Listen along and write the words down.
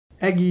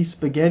Eggy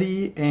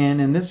Spaghetti,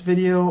 and in this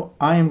video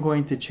I am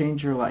going to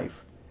change your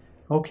life.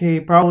 Okay,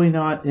 probably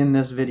not in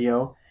this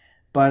video,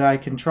 but I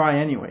can try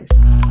anyways.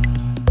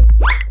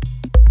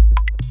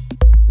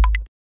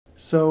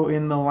 So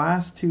in the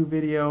last two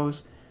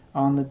videos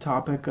on the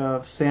topic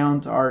of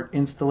sound art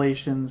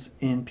installations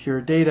in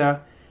Pure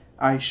Data,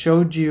 I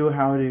showed you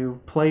how to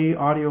play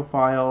audio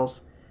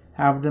files,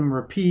 have them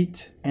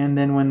repeat, and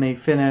then when they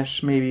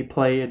finish, maybe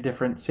play a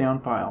different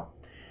sound file.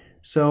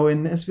 So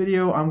in this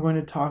video, I'm going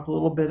to talk a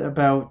little bit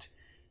about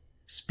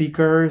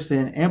speakers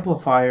and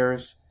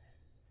amplifiers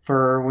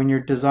for when you're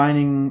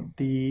designing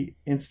the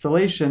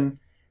installation,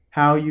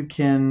 how you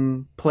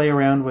can play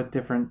around with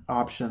different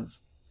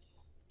options.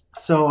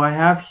 So I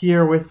have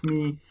here with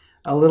me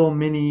a little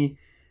mini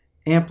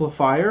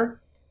amplifier,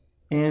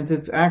 and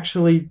it's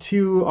actually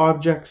two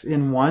objects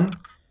in one.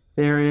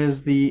 There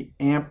is the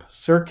amp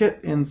circuit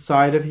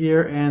inside of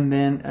here and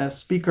then a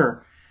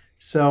speaker.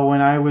 So when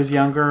I was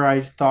younger,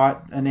 I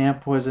thought an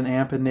amp was an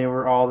amp and they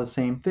were all the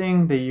same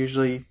thing. They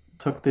usually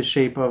took the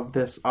shape of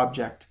this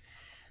object,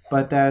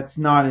 but that's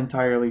not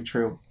entirely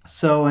true.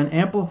 So an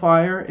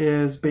amplifier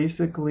is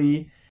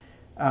basically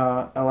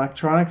an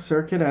electronic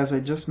circuit, as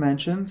I just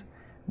mentioned,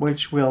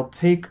 which will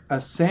take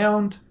a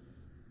sound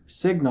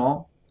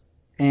signal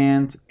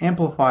and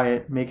amplify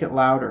it, make it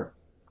louder.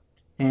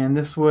 And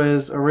this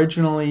was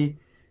originally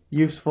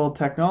useful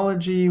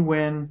technology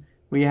when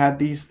we had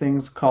these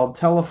things called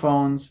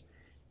telephones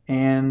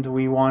and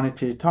we wanted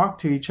to talk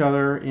to each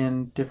other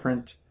in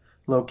different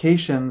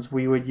locations.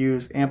 We would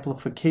use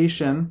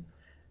amplification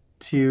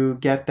to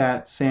get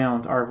that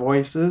sound, our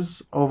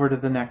voices, over to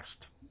the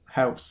next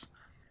house.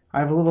 I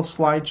have a little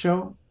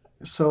slideshow,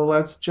 so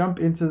let's jump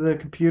into the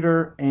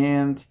computer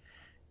and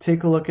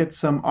take a look at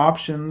some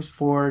options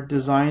for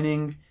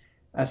designing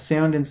a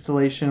sound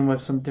installation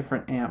with some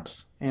different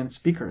amps and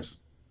speakers.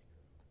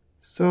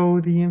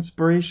 So the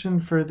inspiration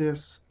for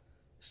this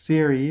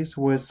series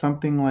was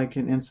something like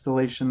an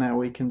installation that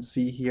we can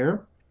see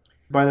here.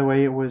 By the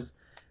way, it was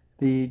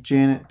the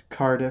Janet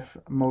Cardiff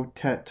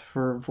motet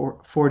for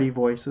 40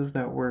 voices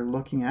that we're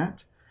looking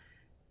at.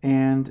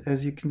 And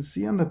as you can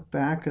see on the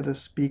back of the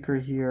speaker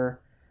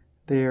here,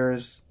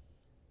 there's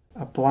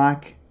a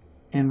black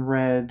and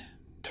red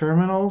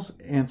terminals,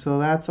 and so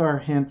that's our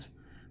hint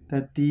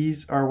that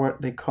these are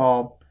what they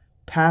call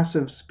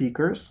passive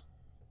speakers.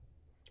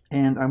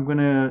 And I'm going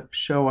to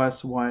show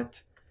us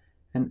what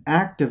an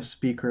active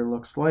speaker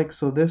looks like.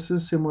 So this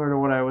is similar to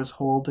what I was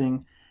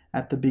holding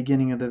at the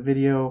beginning of the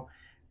video.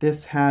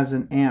 This has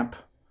an amp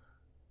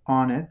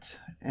on it,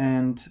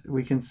 and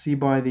we can see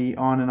by the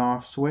on and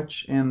off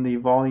switch and the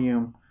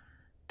volume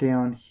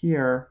down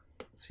here,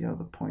 see how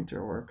the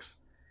pointer works,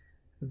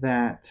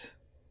 that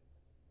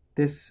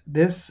this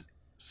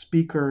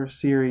speaker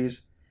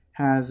series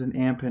has an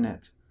amp in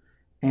it.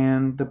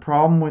 And the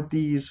problem with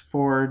these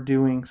for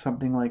doing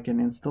something like an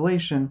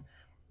installation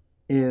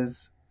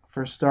is,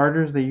 for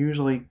starters, they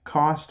usually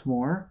cost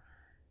more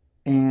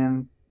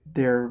and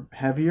they're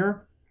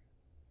heavier,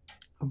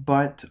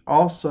 but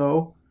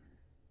also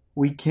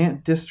we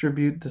can't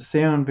distribute the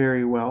sound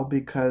very well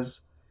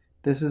because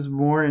this is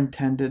more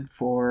intended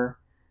for,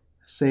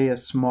 say, a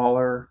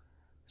smaller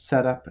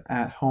setup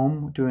at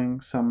home, doing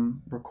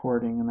some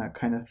recording and that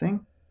kind of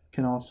thing. It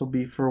can also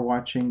be for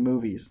watching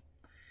movies.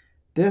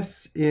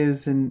 This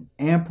is an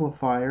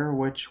amplifier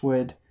which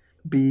would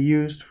be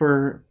used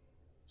for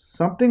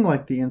something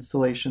like the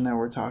installation that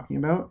we're talking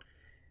about.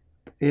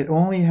 It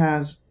only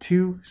has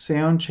two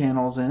sound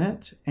channels in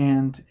it,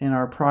 and in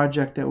our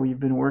project that we've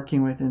been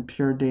working with in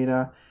Pure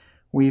Data,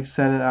 we've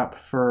set it up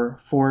for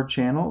 4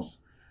 channels.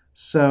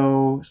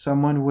 So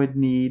someone would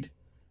need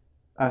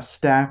a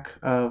stack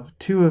of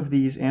 2 of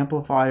these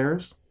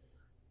amplifiers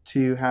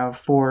to have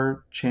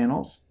 4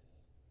 channels.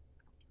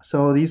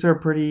 So these are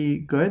pretty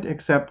good,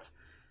 except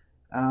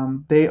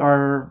they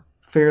are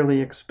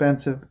fairly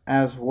expensive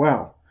as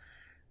well.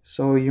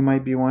 So you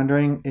might be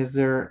wondering,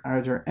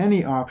 are there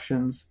any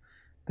options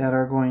that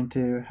are going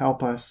to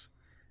help us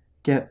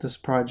get this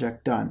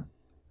project done?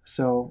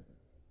 So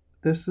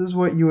this is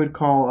what you would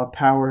call a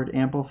powered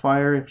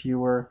amplifier if you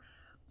were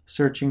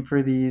searching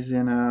for these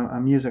in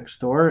a music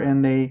store,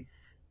 and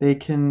they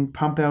can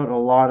pump out a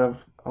lot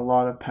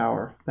of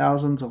power,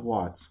 thousands of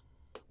watts.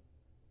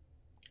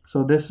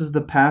 So this is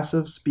the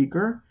passive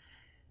speaker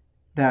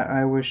that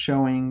I was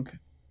showing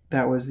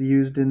that was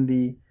used in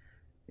the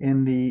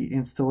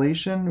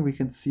installation. We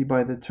can see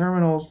by the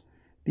terminals,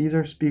 these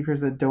are speakers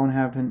that don't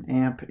have an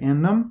amp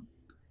in them.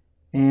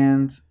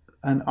 And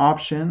an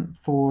option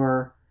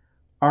for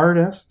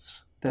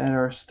artists that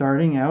are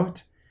starting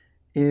out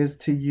is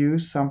to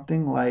use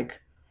something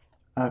like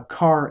a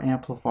car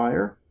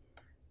amplifier.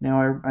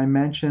 Now I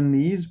mention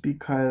these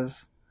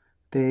because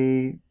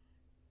they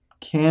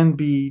can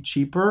be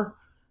cheaper,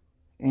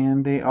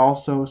 and they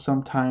also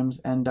sometimes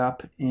end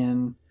up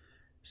in,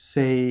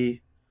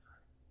 say,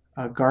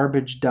 a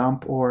garbage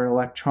dump or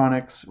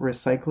electronics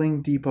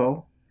recycling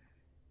depot,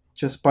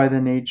 just by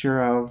the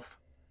nature of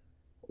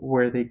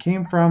where they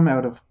came from.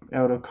 Out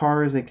of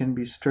cars, they can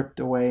be stripped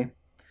away.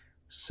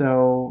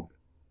 So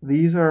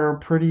these are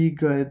pretty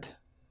good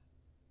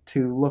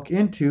to look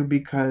into,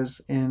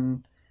 because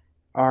in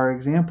our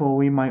example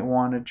we might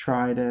want to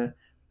try to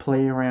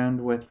play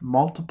around with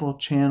multiple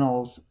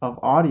channels of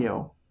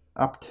audio,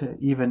 up to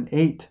even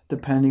 8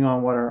 depending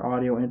on what our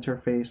audio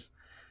interface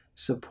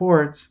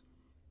supports.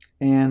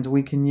 And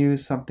we can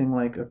use something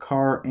like a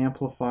car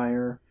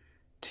amplifier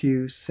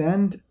to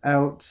send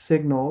out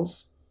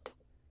signals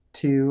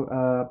to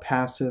a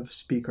passive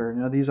speaker.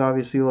 Now these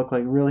obviously look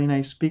like really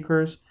nice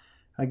speakers.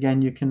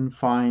 Again, you can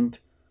find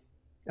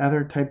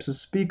other types of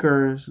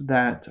speakers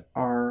that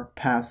are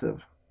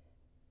passive.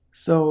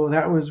 So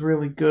that was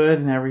really good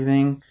and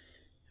everything,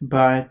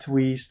 but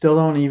we still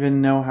don't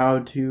even know how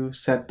to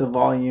set the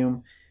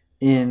volume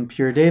in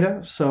Pure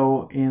Data.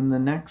 So in the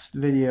next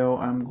video,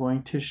 I'm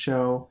going to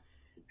show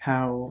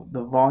how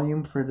the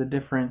volume for the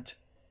different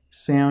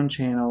sound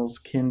channels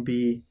can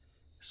be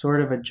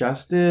sort of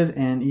adjusted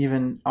and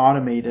even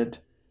automated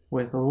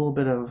with a little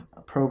bit of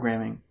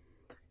programming.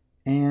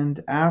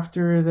 And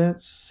after that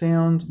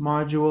sound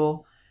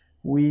module,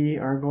 we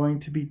are going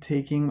to be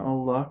taking a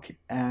look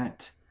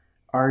at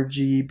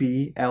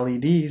RGB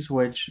LEDs,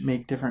 which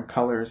make different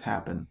colors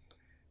happen.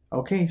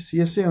 Okay, see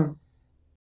you soon.